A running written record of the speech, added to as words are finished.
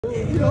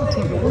know,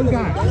 one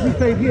guy. If we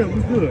played him,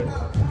 we good.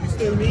 You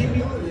still need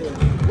me?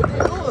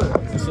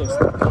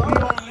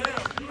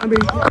 I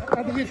mean,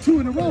 after get 2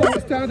 in a row,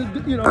 it's time to,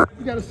 you know,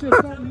 you got to shift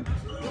something.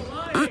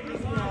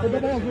 But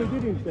nobody else really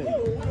did anything.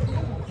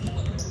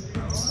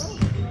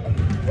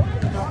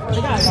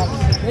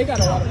 They got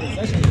a lot of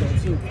possession there,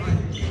 too.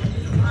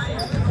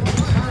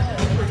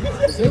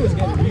 They was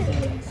getting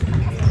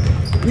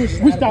rebounds.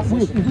 We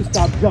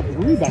stopped jumping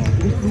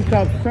rebounds. We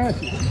stopped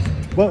crashing.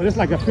 But it's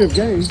like a 5th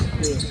game.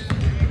 Yeah.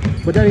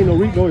 But that ain't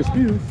no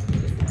excuse.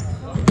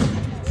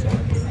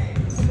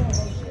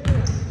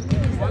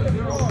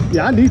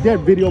 Yeah, I need that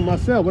video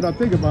myself when I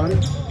think about it. I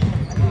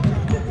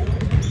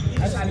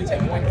just need to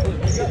take one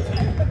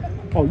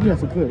clip. Oh, you had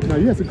some clips. No,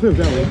 you had some clips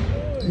that way.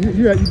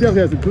 You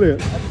definitely had some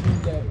clips. I just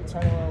need that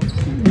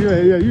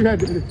turnaround. Yeah, you had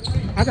to.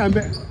 I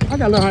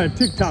gotta learn how to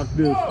TikTok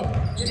this.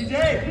 DJ,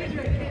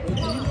 you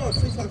know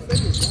TikTok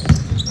famous.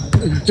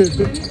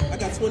 I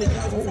got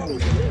 20,000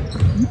 followers.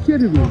 You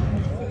kidding me?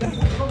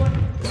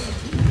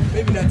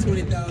 Maybe not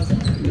 20,000.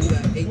 Maybe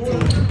like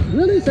 18.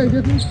 Really? Say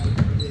different?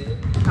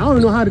 I don't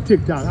even know how to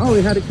TikTok. I don't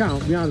even know how to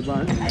count, to be honest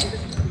about it.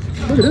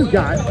 Look at this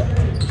guy.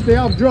 Stay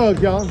off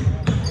drugs, y'all.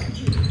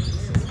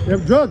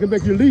 If drugs can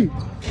make you leave.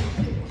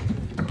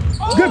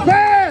 Good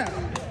pass!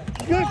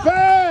 Good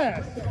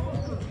pass!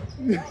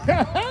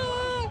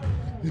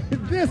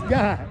 This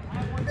guy.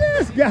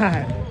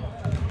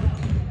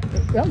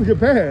 That was a good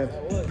pass.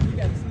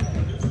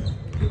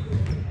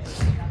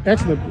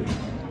 Excellent.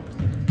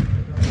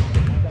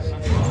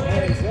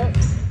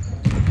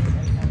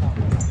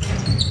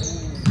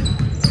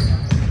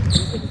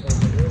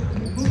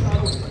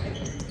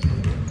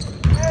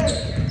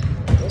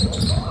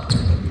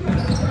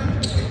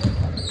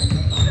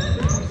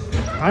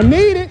 I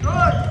need it.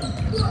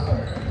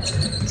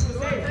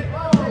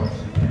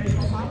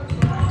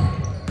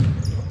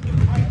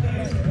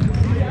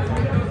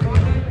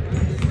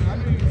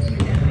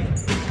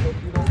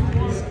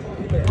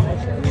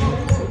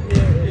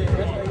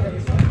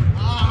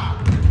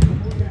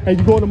 Hey,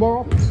 you going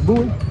tomorrow,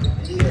 Bowie?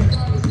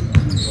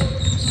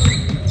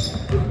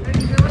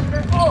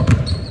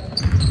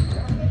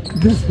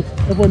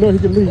 Everyone know he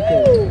can leave.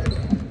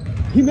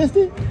 He missed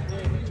it?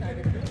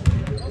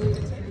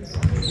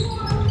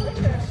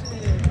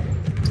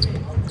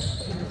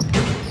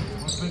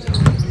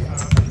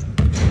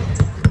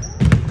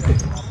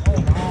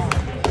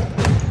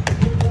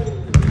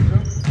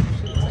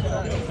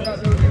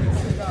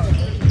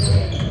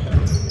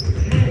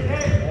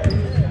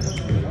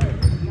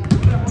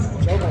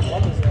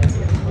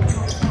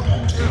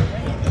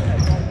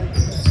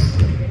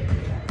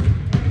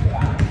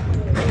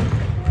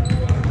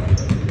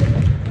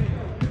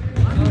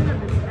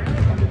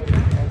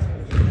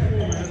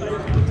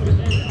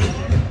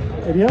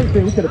 And the other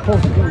thing, we could have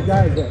posted those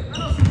guys up.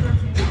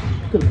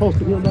 Could have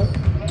posted him up.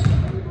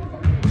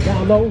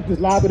 Down low,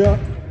 just lob it up.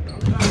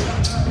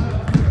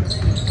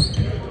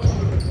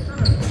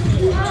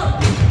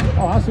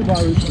 Oh, I see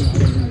why we should.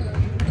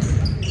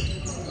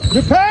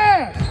 Good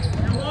pass!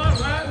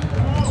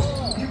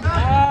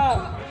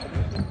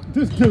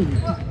 This dude.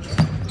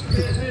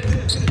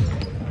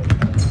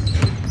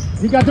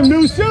 He got them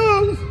new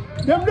shoes!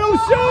 Them new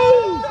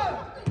shoes!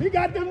 He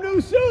got them new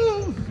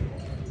shoes!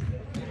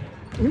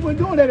 He wasn't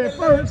doing that at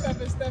first.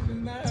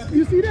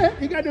 You see that?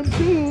 He got them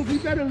shoes. He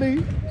better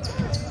leave.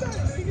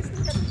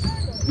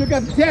 You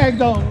got the tags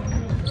on.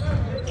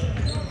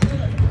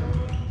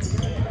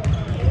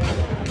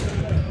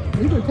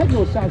 He didn't take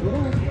no shots with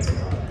us.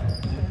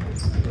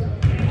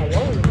 I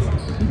won't.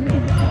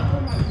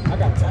 I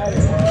got tired.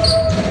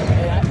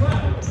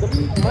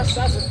 My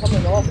shots are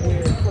coming off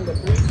weird from the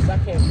three because I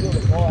can't feel the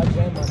ball. I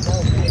jammed my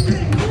phone.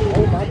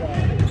 Oh my God.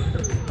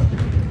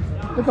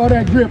 Look all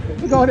that grip.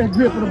 Look all that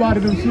grip on the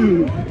bottom of them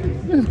shoes.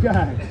 This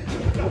guy.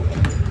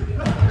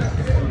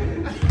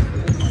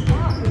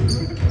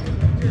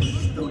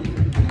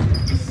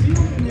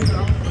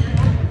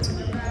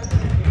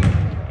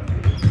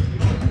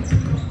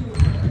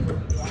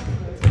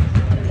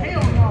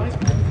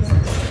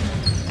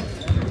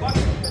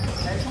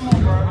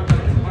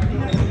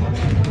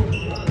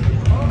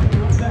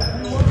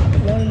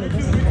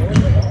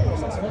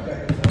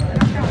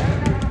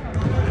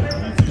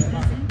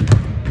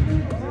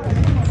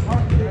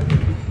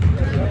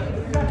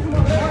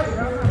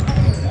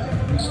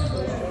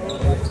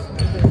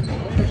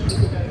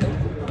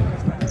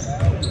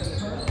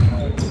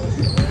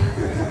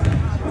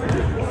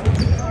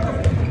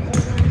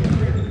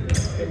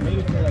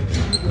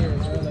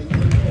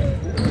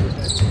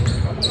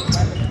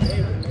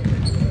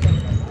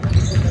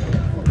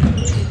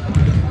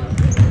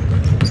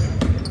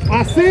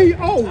 I see.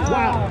 Oh,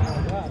 wow.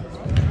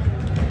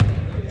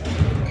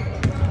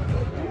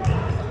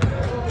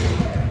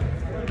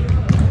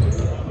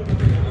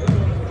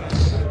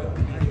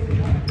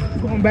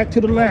 Going back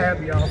to the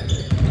lab, y'all.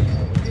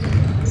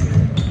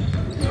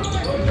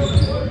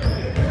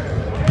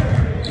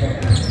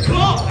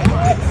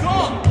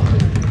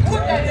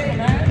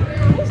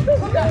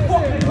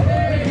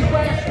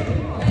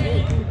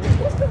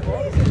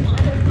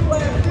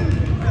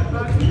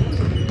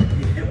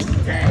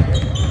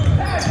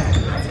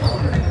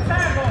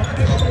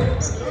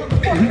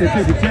 to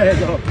take the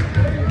tag off.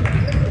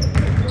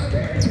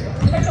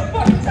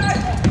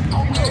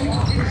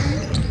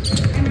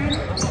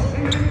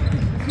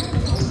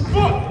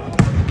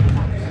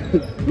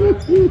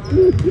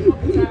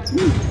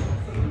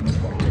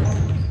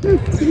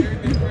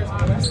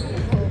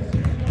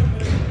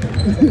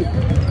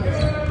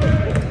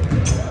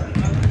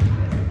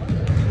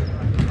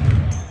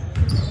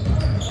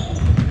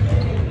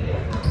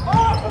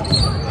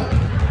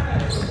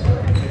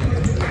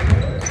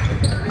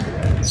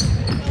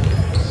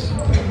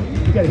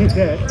 You gotta hit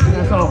that, and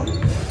that's all.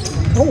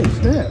 Oh,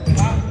 snap.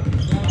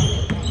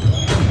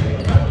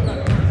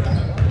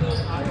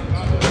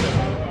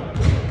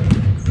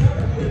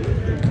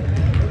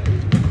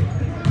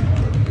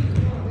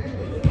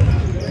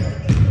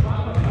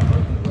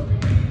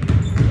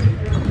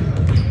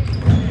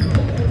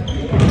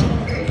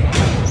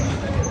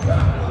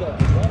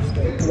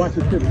 Watch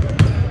it pivot.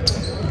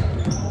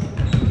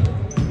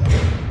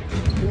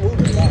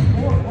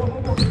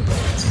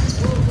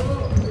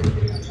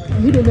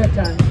 He did that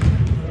time.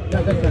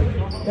 Not that time.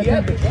 He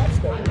had the drop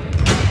step. I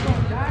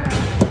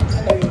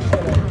thought he was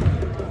gonna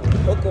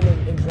hook him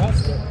and drop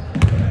step.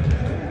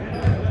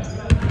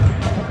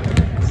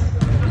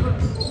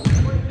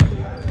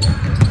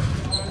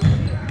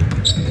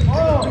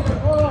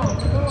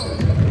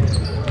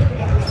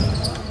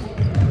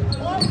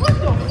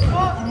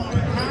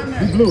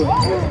 He blew it.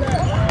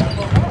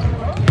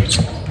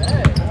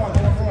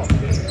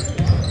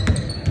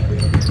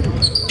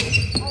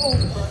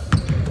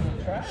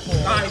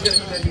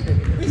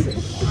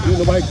 Didn't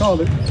nobody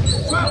call it.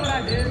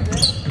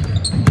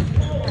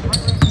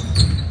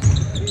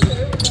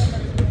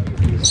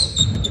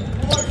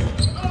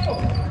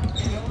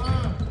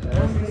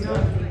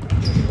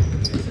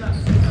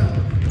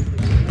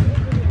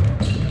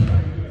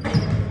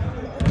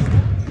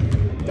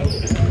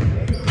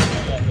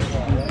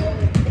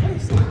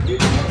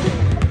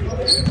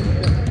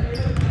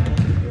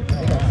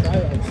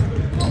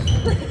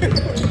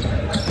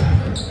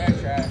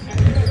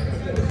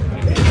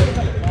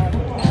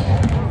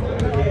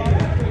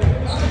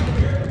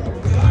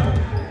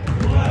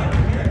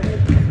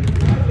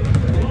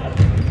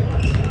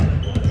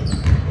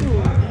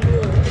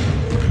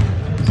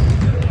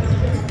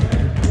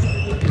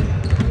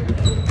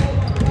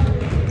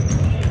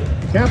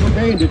 Tampa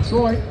Bay,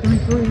 Detroit,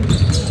 3-3.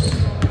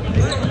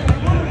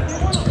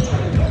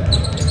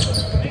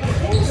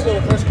 Still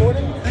the first quarter?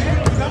 I'm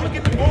gonna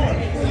get the ball.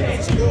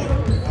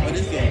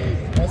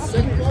 That's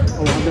second quarter?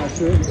 Oh, I'm not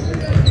sure.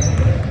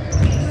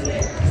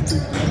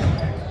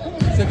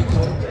 Second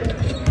quarter.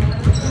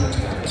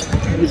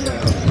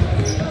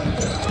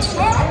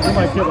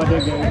 Nobody care about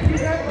that game.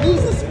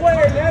 Use the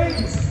square, Daddy.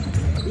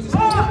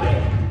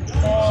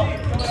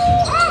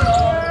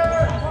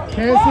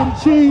 Kansas City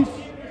Chiefs.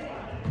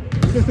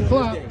 6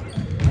 o'clock.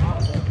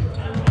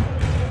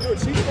 You're a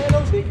Chiefs fan,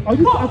 OG?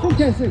 Oh, I'm from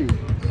Kansas City.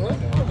 What?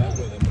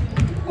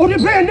 Oh, they're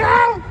playing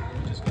now?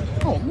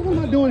 Oh, what am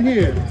I doing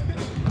here?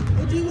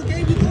 What game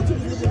you go to?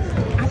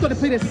 I thought they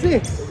played at 6.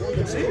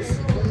 The Chiefs?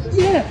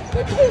 Yeah.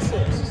 They play 6.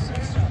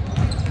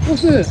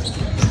 What's this?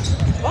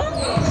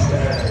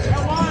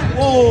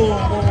 Oh,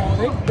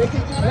 they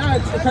can, nah,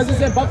 it's because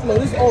it's at Buffalo.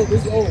 This is old.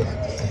 This is old.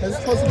 Because it's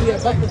supposed to be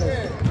at Buffalo.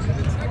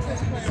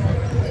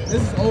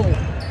 This is old.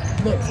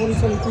 Look,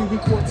 2023,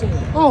 week 14.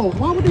 Oh,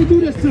 why would they do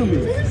this to me?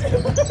 They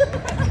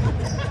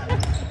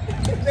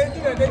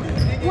do that.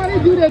 Why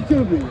they do that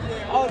to me?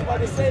 I was about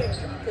to say,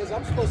 because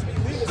I'm supposed to be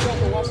leaving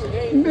something to watch the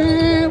game.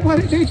 Man, why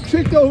did they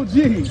trick OG?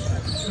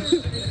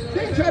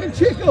 They try to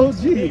trick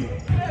OG.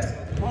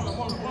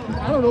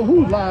 I don't know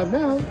who's live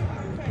now.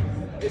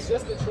 It's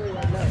just a trade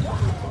right now.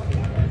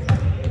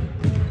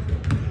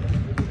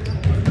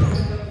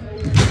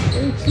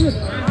 They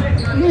tripped.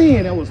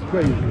 Man, that was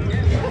crazy.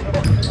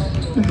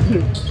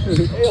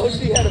 Hey, OG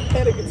had a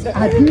panic attack. I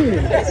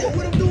did. That's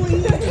what I'm doing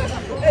here.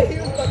 Hey, he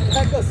was about to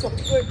back us so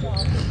quick.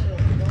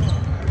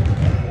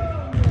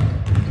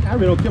 I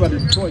really don't care about the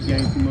Detroit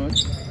game too much.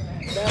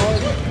 Man,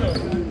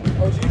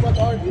 OG about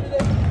to argue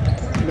today?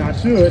 No, I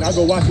should. I'll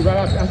go watch it right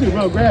after. I should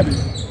run grab it.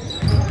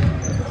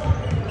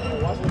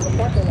 Watch it in the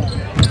parking lot.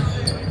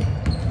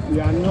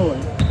 Yeah, I know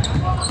it.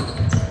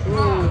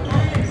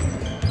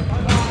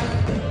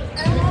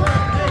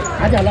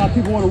 I got a lot of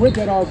people want to rent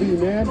that RV,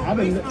 man. I've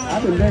been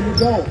letting it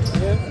go.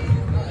 Yeah.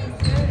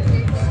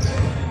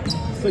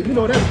 So you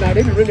know that's not.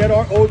 They been renting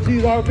that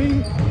OG's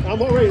RV. I'm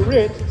already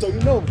rich, so you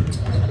know.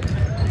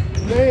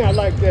 Man, I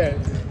like that.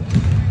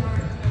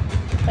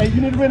 Hey, you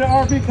need to rent an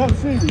RV, come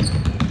see me.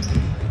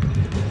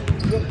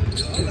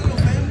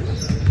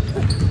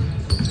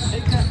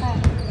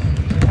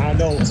 I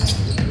know.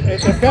 And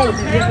the fellas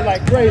be renting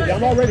like crazy.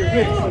 I'm already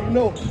rich, so you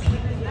know.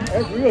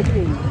 That's real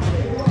cool.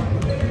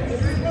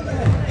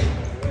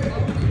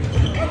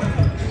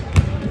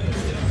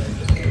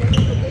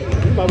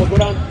 You might well go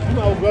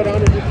down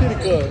to the city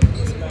club.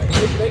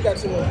 They got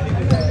too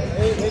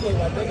many people.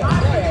 They got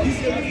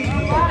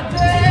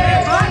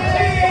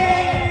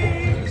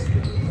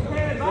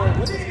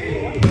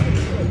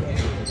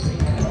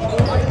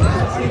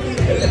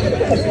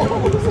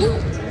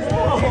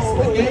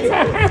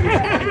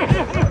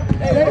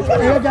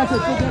got to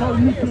put that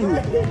on YouTube.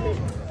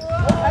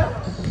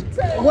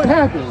 What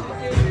happened?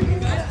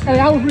 Hey,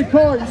 I was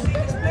recording.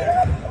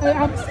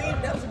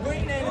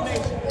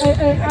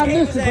 Hey, I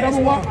missed it, but I'm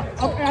gonna walk.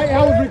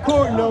 I was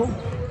recording though.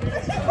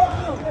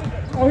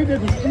 Oh, he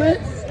did the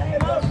splits.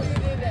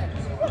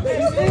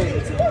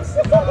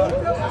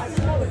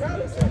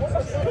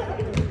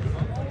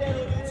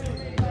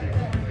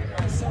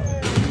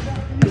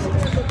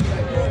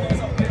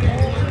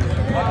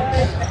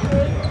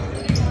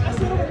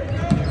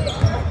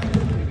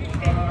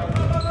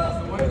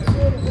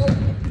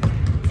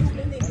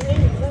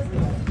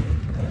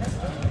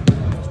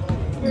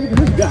 Look at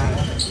this guy.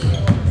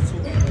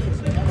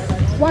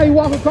 Why you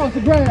walking across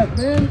the grass,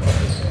 man?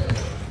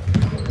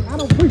 I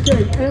don't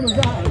appreciate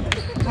Amazon.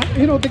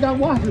 You don't think I'm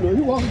watching him.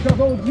 He walking across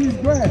old G's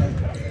grass.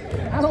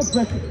 I don't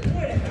appreciate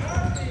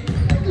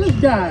this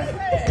guy.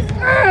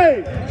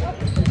 Hey!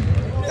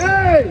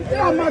 Hey! Get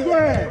off my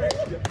grass!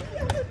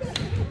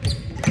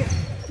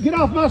 Get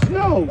off my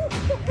snow!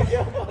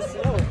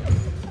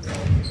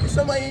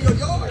 Somebody in your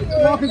yard.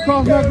 Walking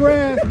across my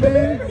grass,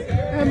 man.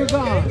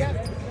 Amazon.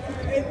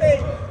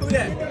 Who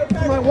that?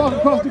 Somebody walking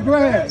across the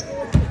grass.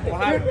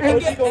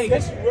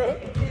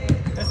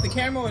 That's the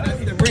camera or that's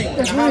the ring?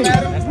 That's ring.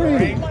 That's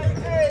ring.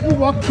 You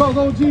walking across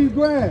old G's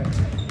grass.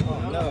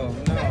 No.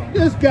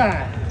 This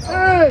guy.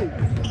 Hey!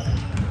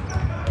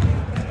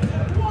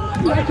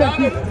 Y'all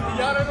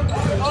done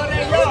on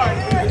that yard.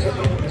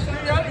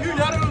 You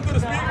y'all done through the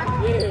speaker?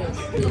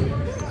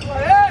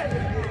 Yeah.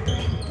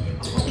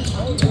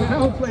 I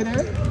don't play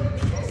that.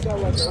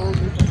 Sound like the old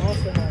people from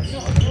Austin House.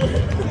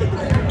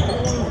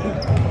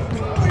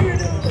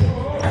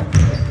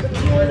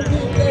 You want to be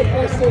that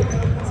person.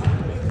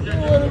 You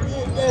want to be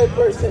that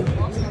person.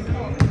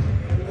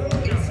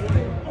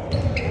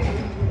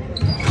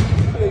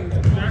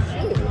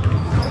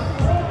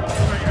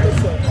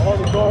 All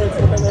the guards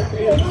are right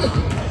there.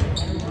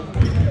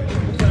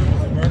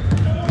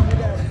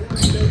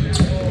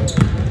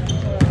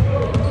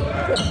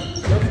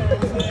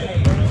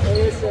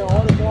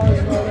 All the bars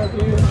right up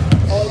here,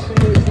 all the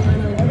players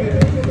right up here.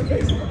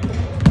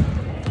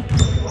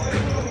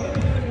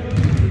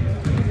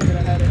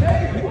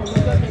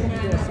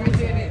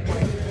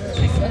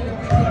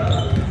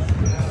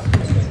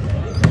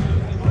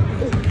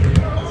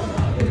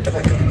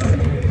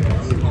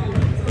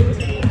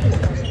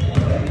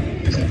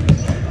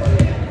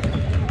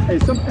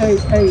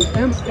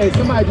 Hey,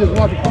 somebody just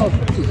walked across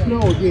the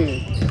snow again.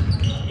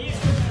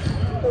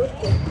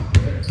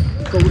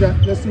 So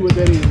let's see what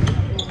that is.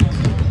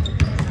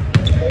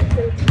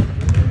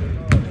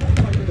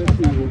 Let's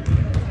see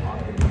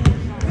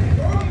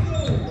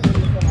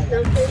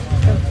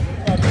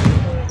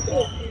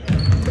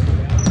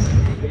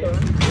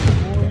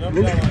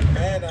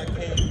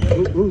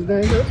whose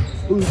name?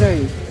 Whose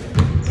name?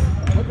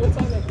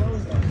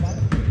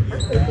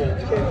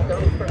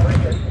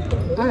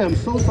 I am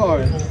so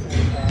sorry.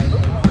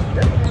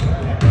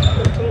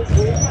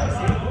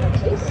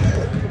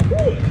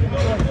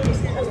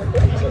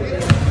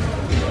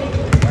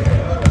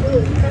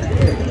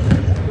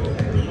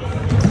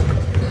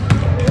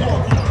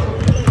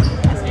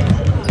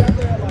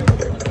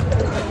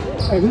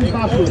 Hey, whose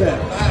box was that?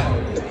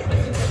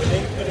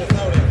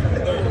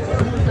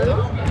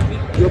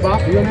 Your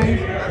box? Your name?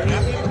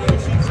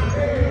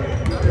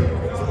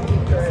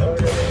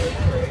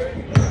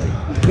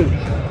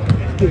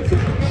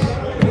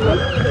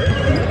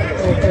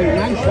 Okay,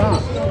 nice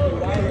shot.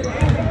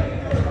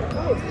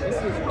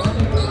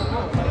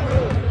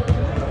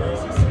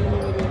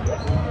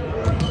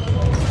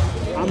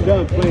 I'm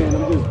done playing.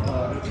 I'm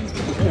just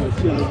kind of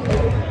chilling.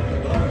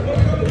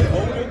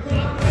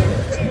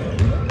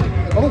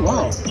 Oh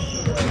wow!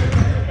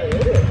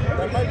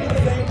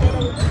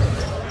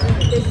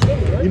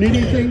 You need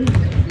anything?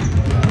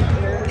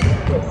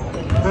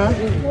 Huh?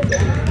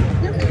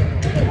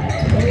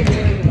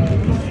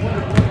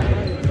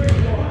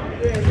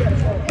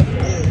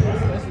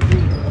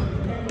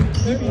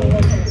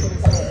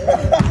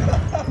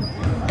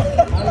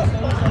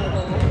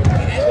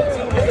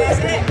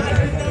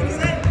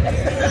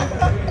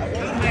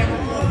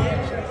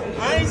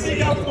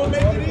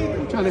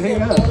 I'm trying to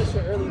hang out.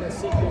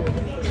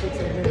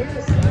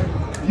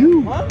 You?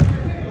 Huh?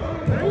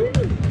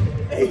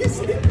 Hey, you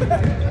see that?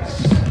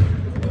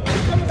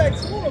 He's coming back to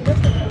him. Look at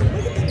that.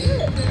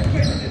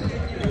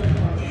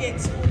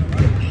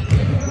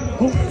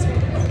 Who?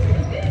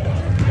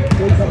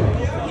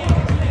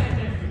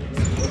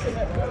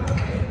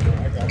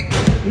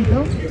 He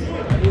done?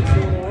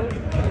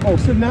 Oh,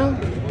 sit down?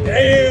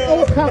 Damn!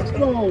 Oh,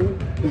 Coxcrow.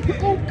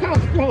 Oh,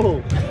 Coxcrow.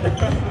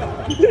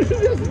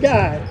 This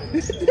guy.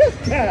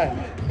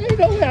 Ain't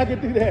no way I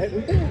could do that.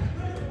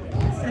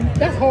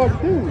 That's hard to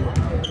do.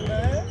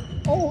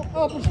 Oh,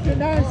 upper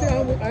spin. I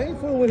ain't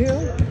fooling with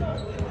him.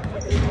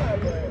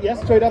 Yeah,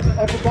 straight up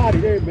upper body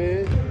there,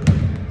 man.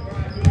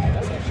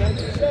 That's what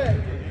Shanky said.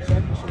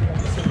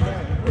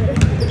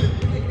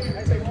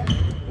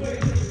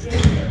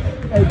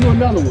 Hey, do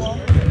another one.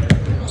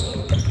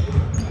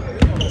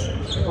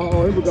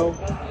 Uh-oh, here we go.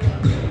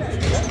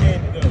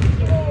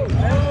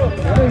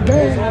 That ain't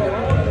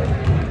bad.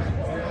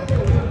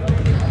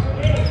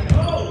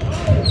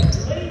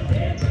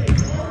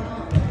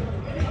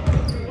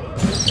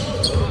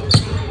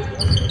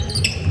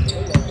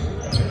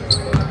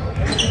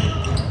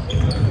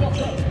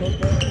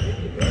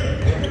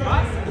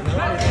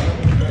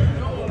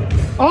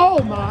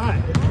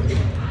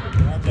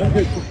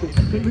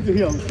 to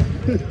him.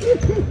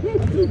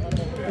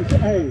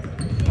 Hey,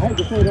 I hate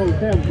to say it on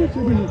camera, but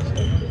should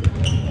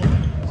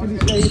he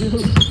say it?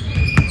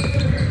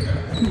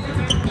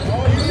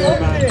 Never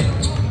mind.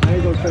 I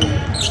ain't gonna say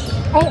it.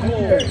 Oh,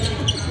 yeah.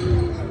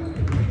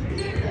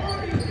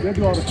 They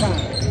do all the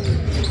time.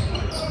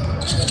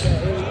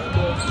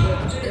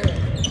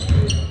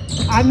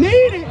 I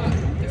need it.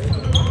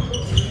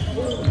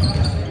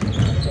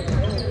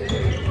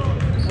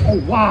 Oh,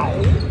 wow.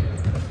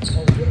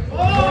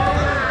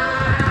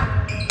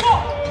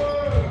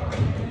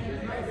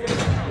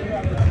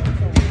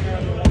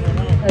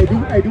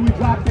 Hey, do we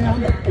drop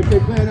down if they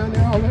playing down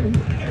there already? You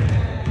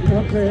know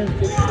what I'm saying?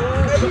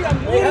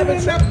 They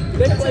haven't checked.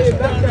 They play it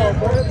back down,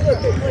 bro. Look,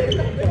 they play it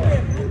back down.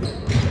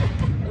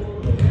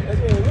 That's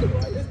what it looks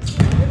like.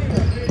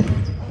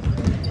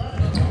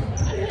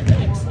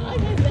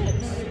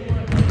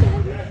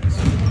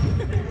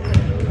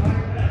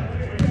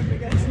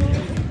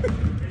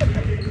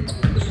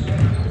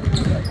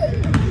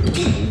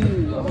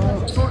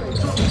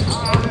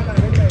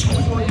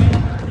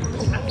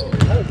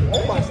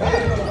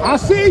 I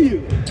see you.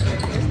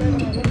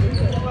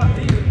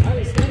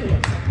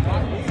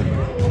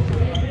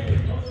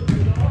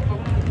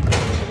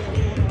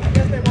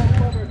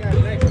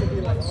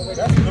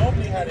 That's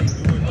normally how they do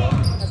it, though.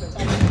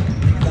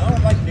 I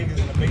don't like niggas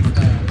in the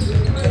baseline.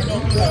 They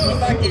don't be like,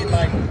 once I get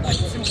like 2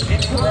 inches,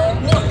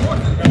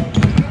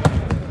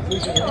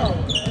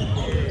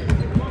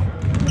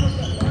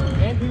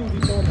 And people be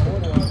throwing the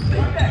order on.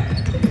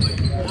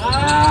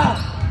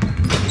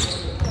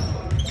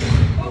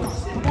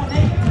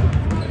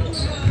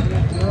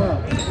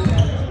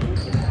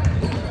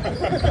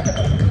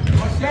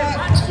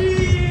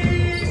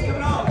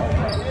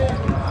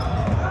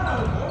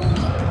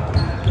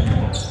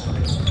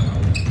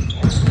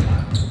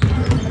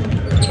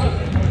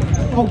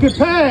 Oh, good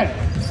pass.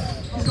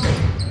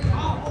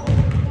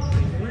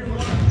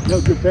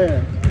 No, good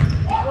pass.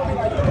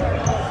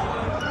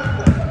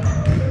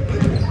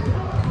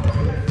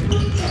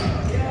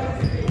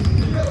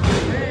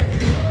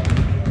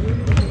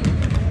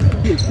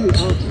 Good,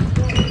 awesome.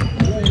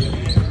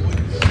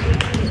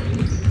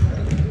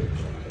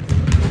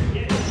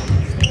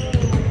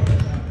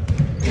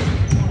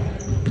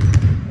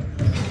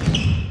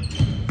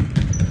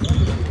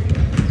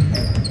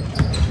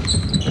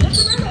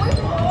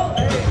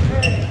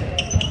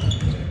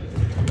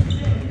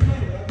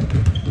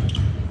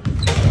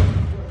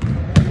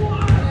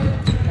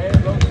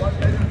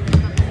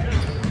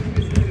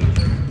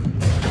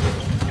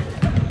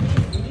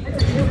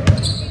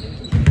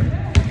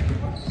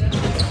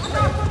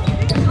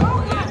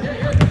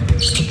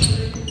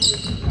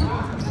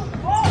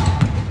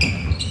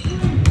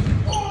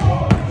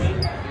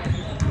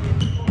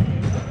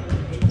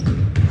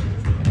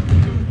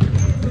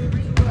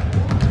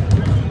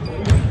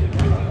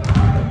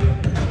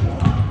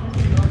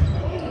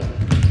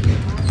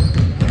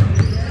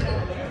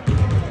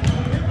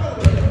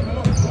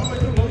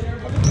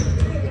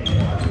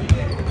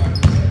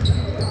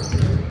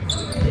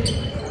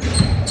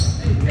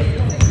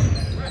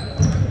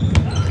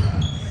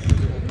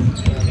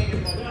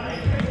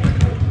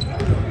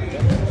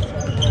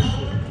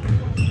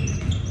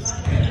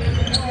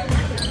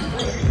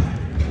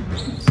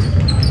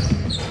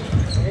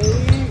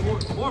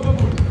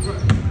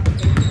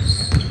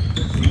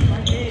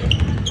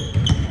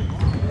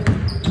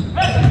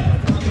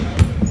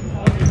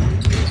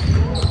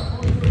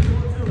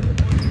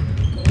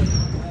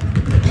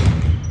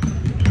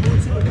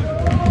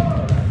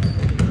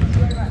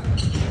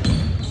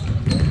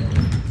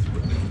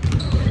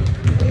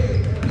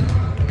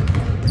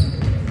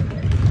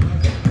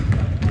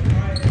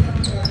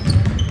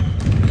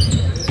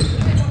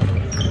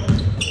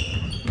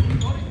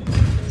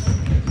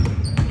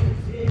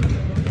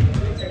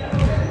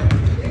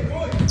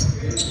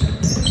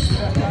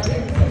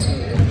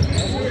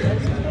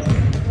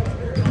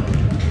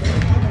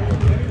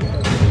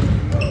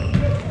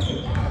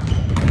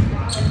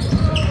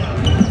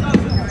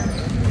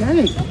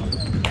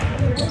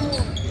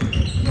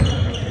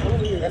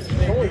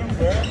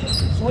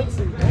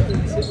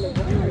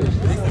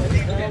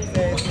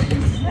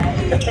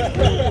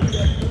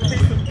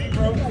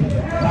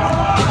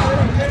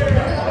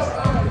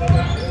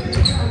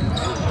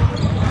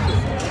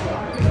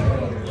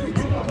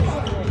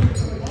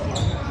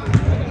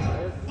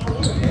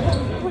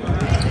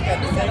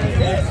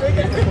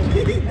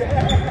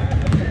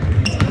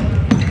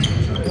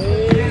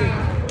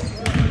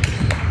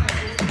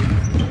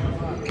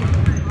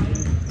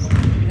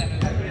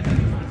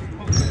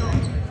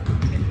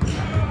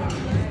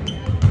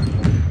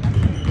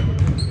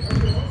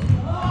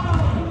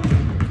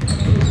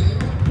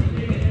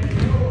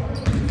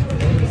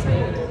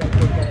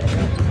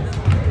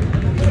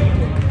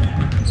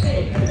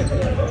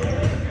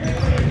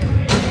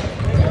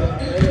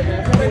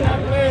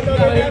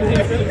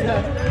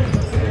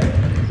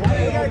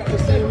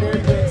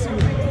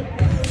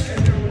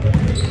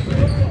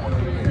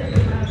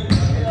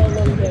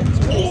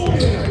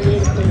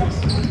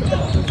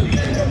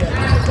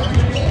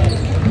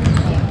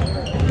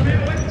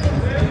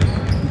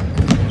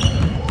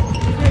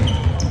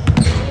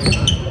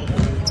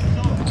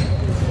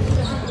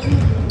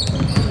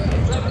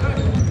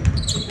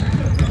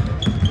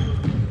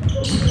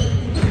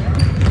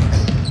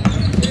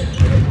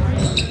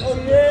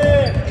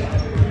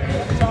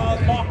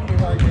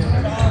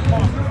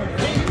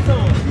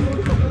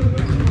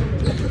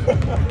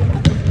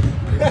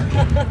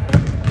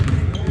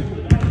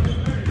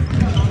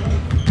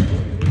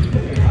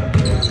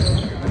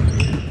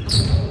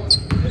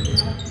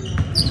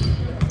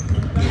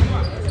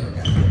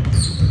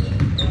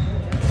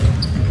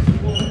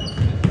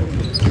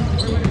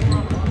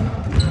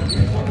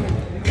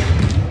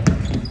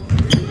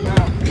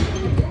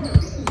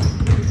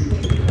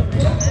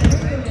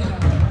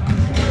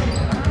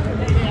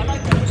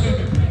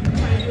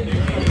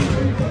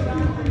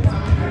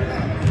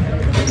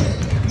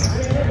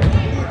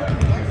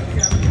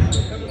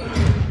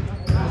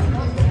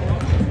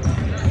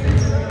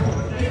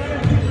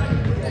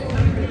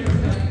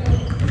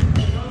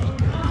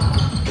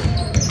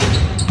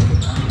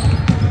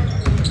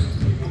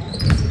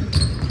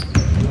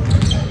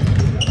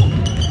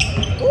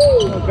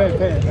 bad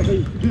pass. I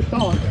mean, good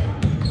thought.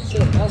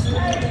 Shit, that's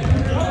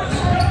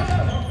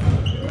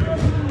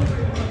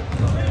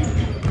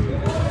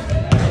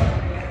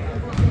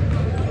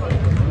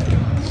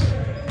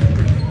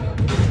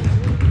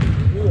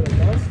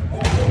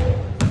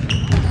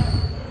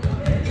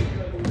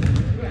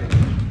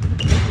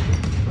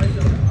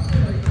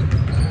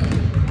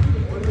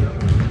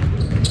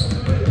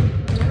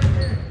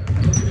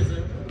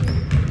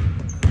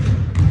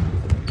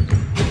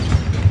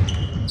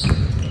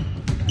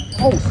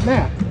Oh,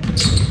 snap.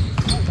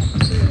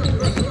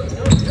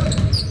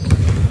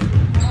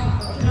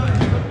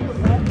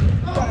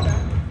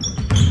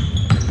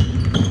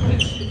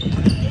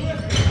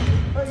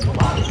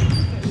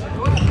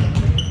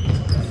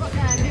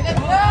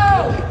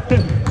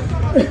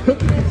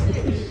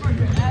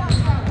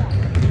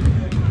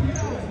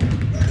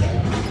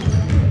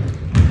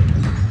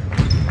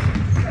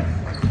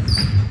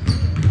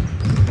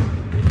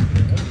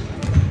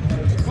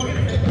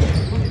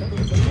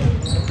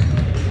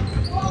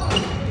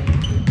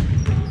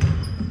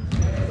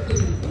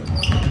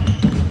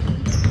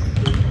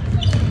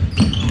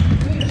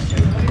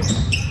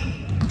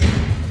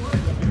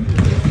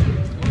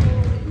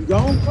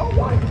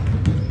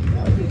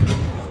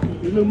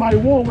 You look mighty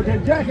warm with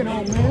that jacket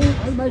on, man.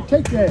 I might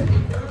take that.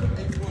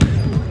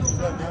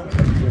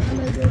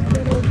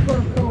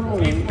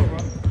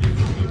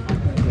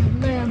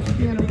 Lamb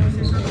skin.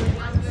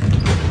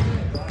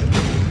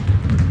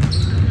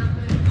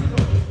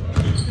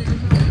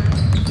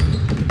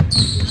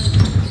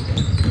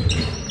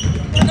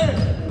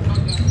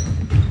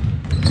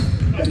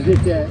 Gotta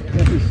hit that.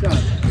 That's his shot.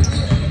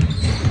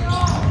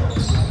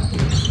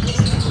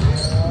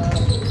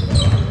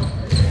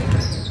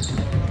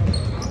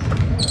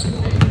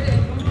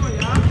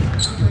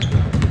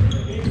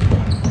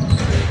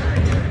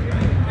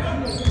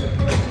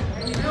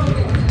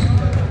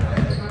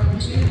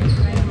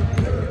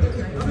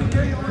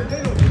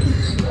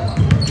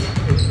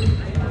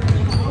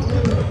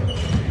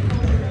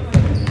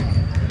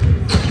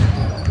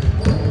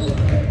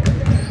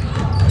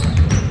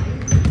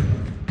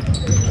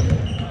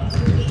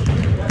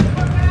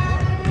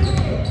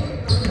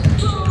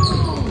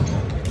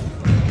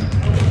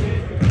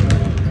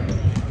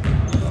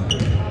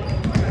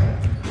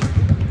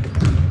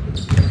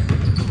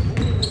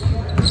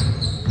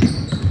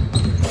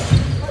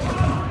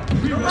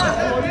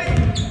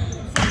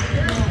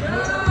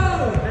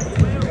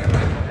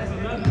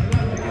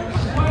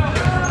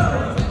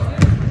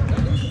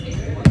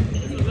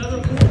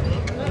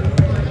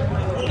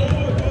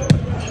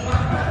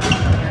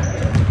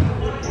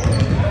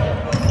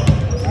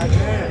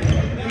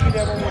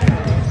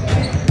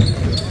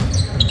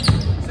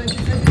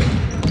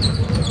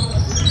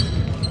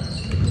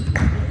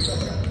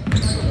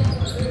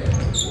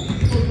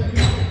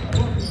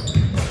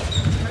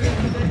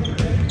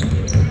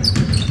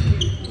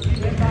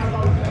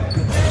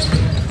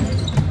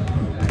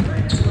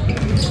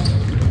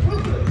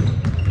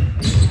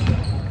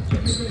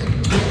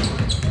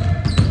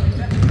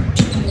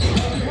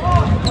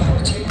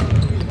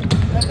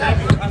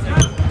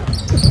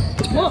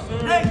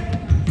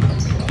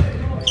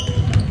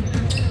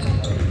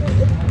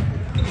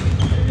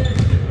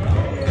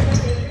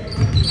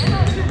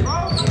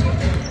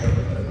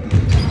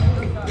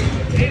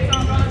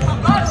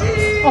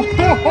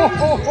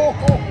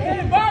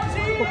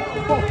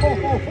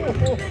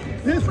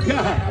 This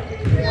guy.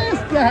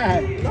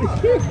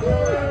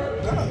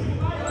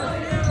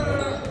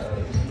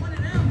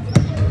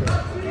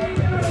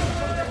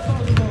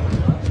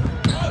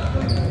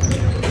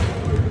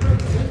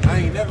 I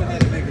ain't never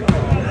had a nigga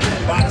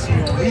hibachi on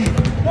me.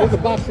 What's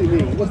hibachi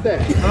mean? What's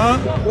that? Huh?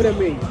 What it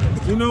mean?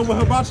 You know what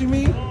hibachi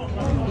mean?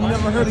 You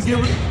never heard of give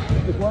it?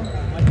 This one?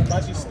 like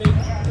hibachi steak.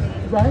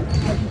 Right?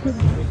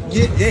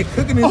 Yeah,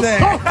 cooking his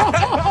ass.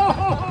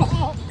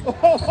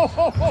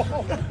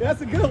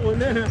 That's a good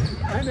one.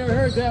 I never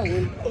heard that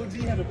one. OG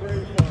had a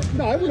brain fart.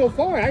 No, it went on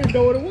fire. I didn't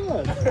know what it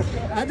was.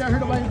 I never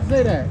heard nobody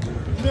say that.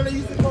 You know they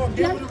used to call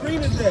Gilbert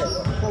Arenas that.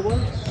 For what?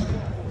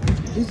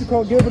 They used to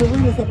call Gilbert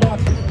Arenas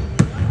hibachi.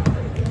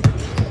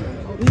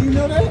 Did you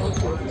know that?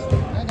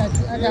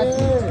 I got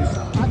you.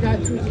 I got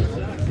you.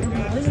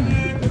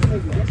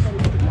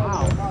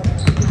 Wow.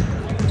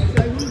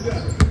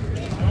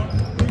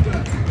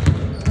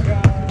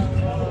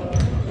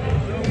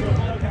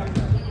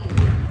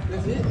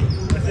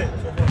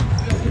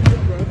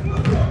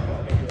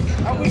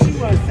 I wish you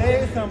would have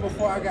said something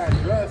before I got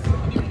dressed.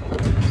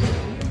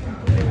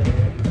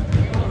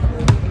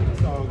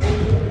 So,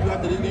 you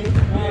after this game?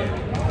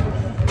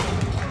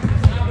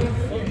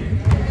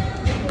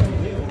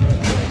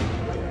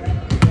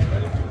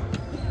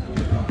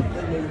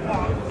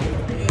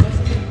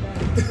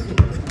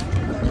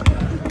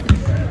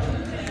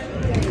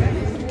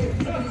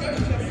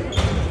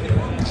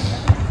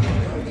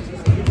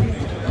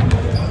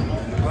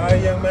 All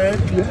right, young man.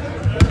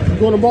 You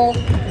going tomorrow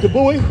to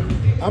Bowie?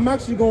 I'm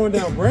actually going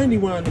down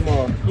Brandywine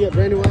tomorrow. Yeah,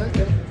 Brandywine.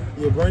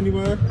 Yeah,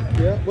 Brandywine.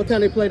 Yeah. What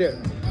time they play there?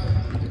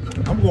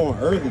 I'm going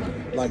early,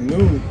 like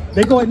noon.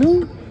 They go at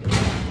noon?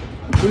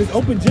 But it's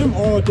open gym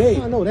all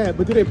day. I know that,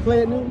 but do they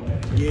play at noon?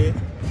 Yeah.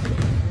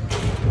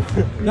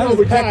 Not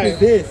as packed as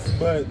this,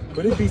 but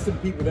it be some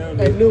people down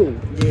there. At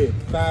noon? Yeah,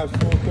 5's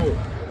full court.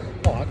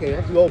 Oh, I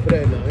can't. I'm too old for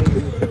that now.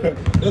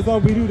 That's all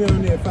we do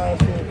down there,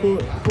 5's full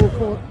court. Full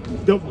court?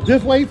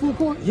 This way full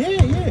court? Yeah,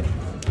 yeah.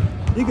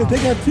 Because they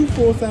got 2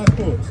 full-size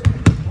courts.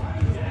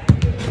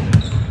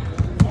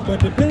 But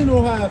depending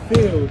on how I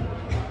feel,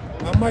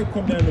 I might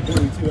come down to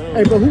Bowie too.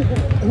 Hey, but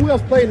who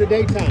else play in the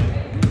daytime?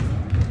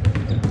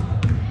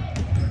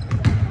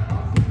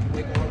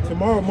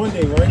 Tomorrow,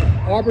 Monday, right?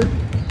 Auburn?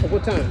 At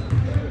what time?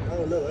 I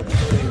don't know.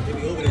 They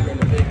be over there during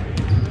the day.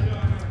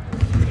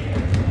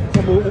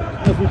 Some of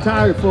us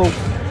retired folks,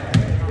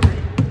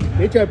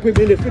 they tried to put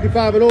me in the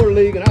 55 and older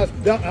league, and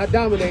I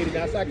dominated.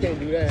 I said, I can't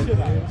do that.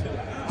 Chill out.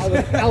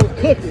 I was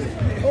cooking.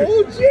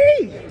 Oh,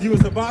 gee! You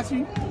was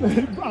hibachi?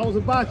 I was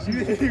hibachi.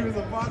 He was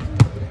hibachi?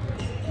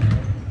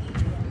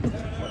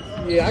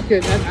 Yeah, I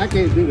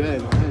can't do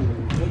that.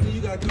 What do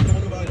you got to keep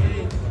on about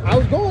it? I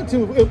was going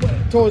to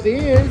towards the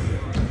end.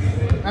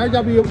 I heard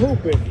y'all be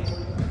hooping.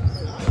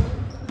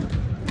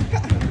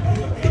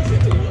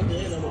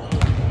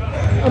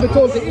 I mean,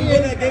 towards the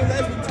end. That game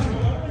last week,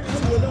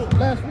 2-0.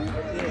 Last week?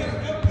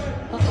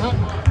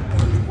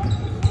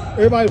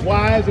 Everybody's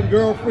wives and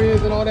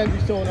girlfriends and all that be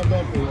showing up,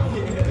 don't they?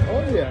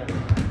 Oh, yeah.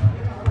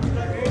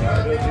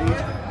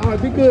 All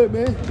right, be good,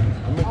 man.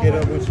 I'm going to get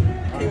up with you.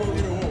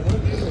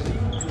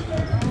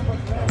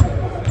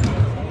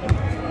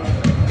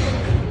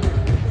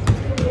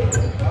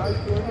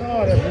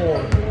 Oh, that's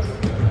warm.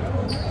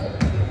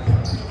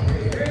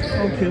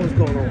 Okay, what's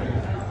going on?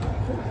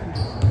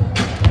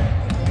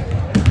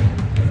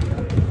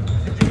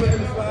 Did you put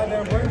him slide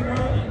down Brady, bro?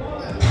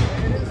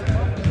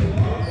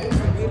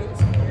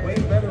 Way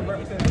better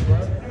represented, bro.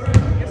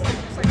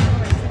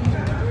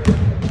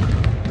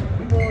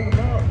 We going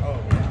tomorrow. Oh,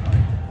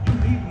 you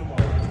leaving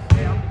tomorrow?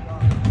 Yeah,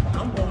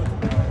 I'm going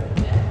tomorrow.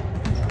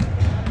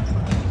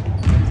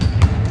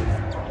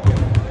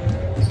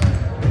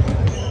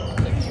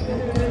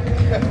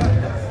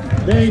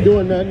 They ain't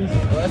doing nothing.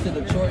 Well, that's in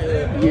Detroit.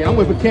 Yeah, I'm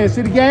with the Kansas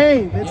City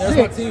game. That's Yeah, that's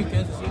my six. team,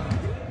 Kansas City.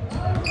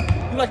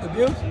 You like the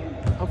Bills?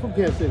 I'm from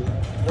Kansas City.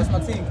 That's my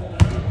team.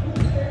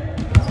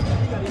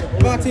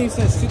 My team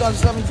since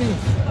 2017.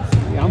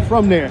 Yeah, I'm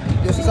from there.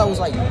 Yeah, since I was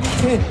like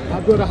 10. I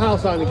built a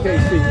house out in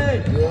KC.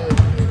 Yeah.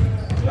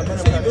 I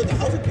remember you built the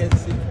house in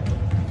Kansas City.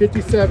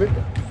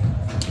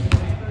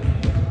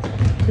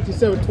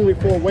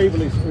 5724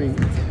 Waverly Street,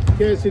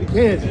 Kansas City,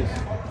 Kansas.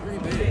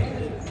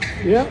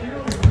 Yep,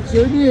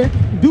 sure did.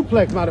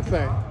 Duplex, matter of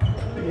fact.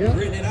 Yep.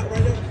 Written it out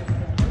right now?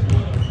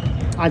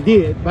 I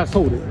did, but I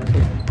sold it.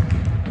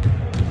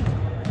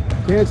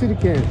 Kansas City,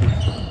 Kansas.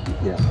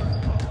 Yeah.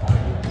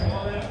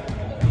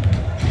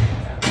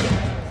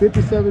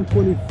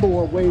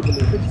 5724 Waverly,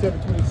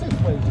 5726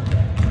 Waverly.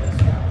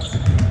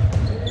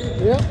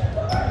 Yep.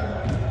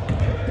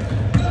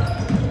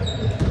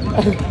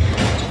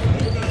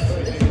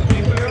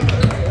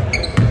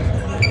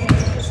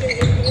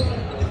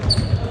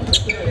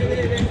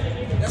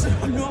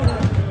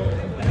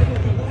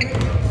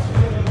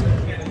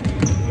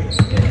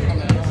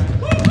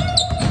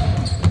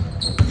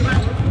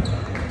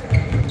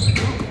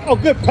 Oh,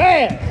 good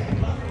pass.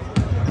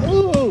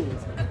 Ooh.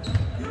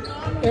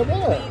 It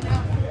was.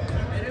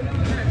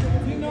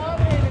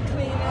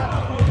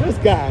 This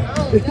guy.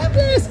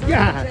 This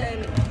guy.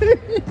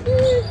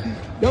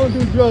 Don't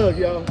do drugs,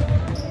 y'all.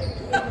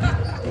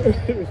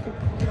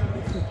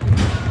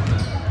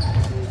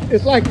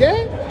 It's like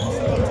that?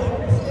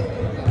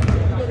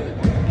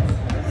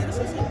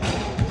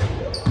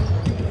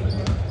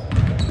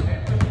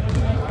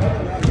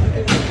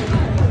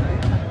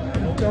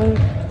 Don't.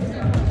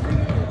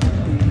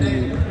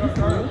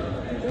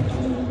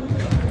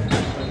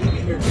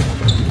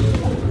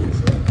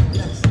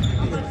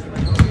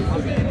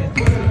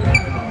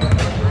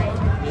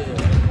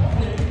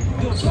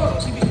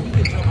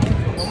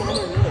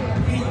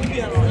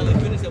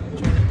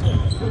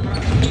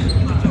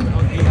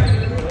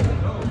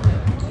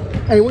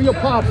 Hey, where your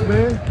pops,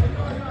 man?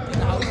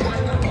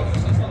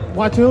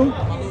 Watch who?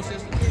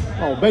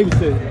 Oh,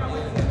 babysit.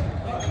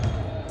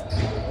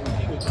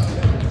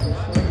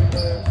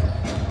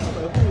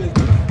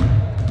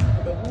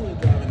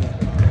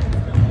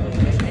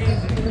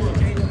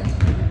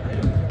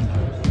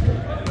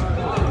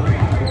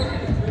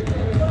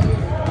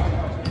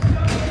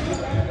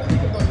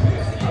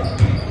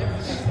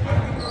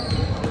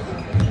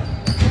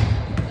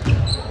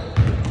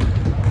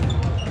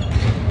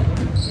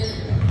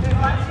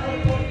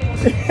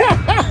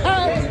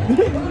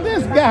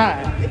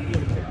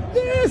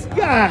 This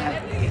guy.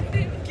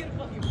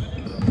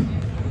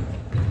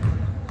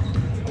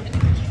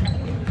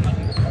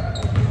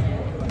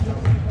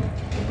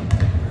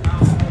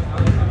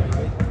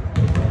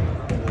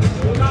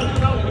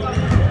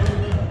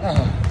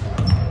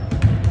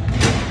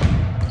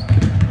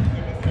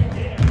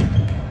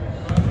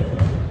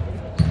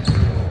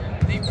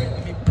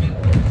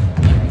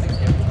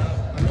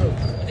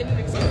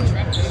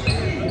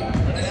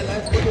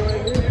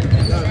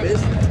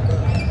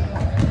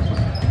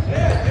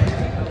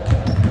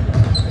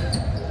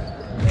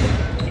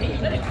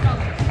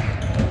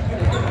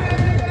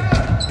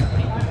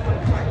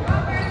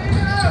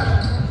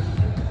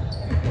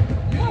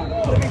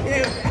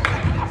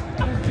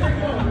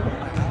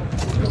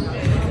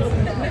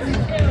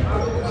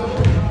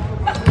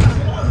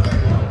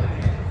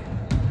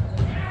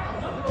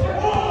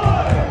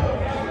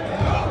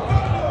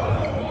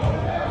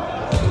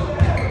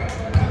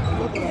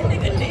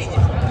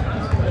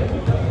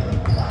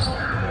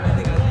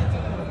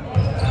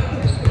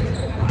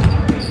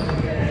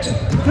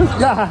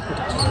 He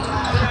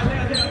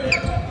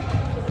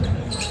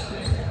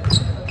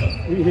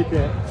can hit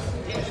that.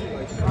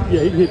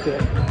 Yeah, he can hit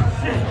that.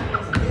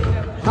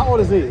 How old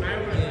is he?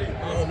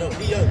 I don't know.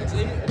 He young.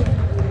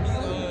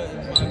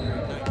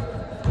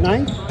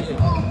 Ninth?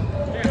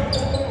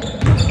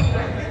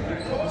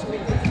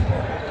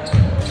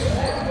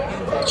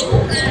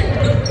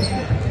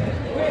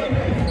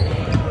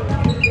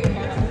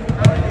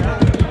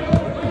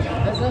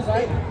 That's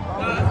right.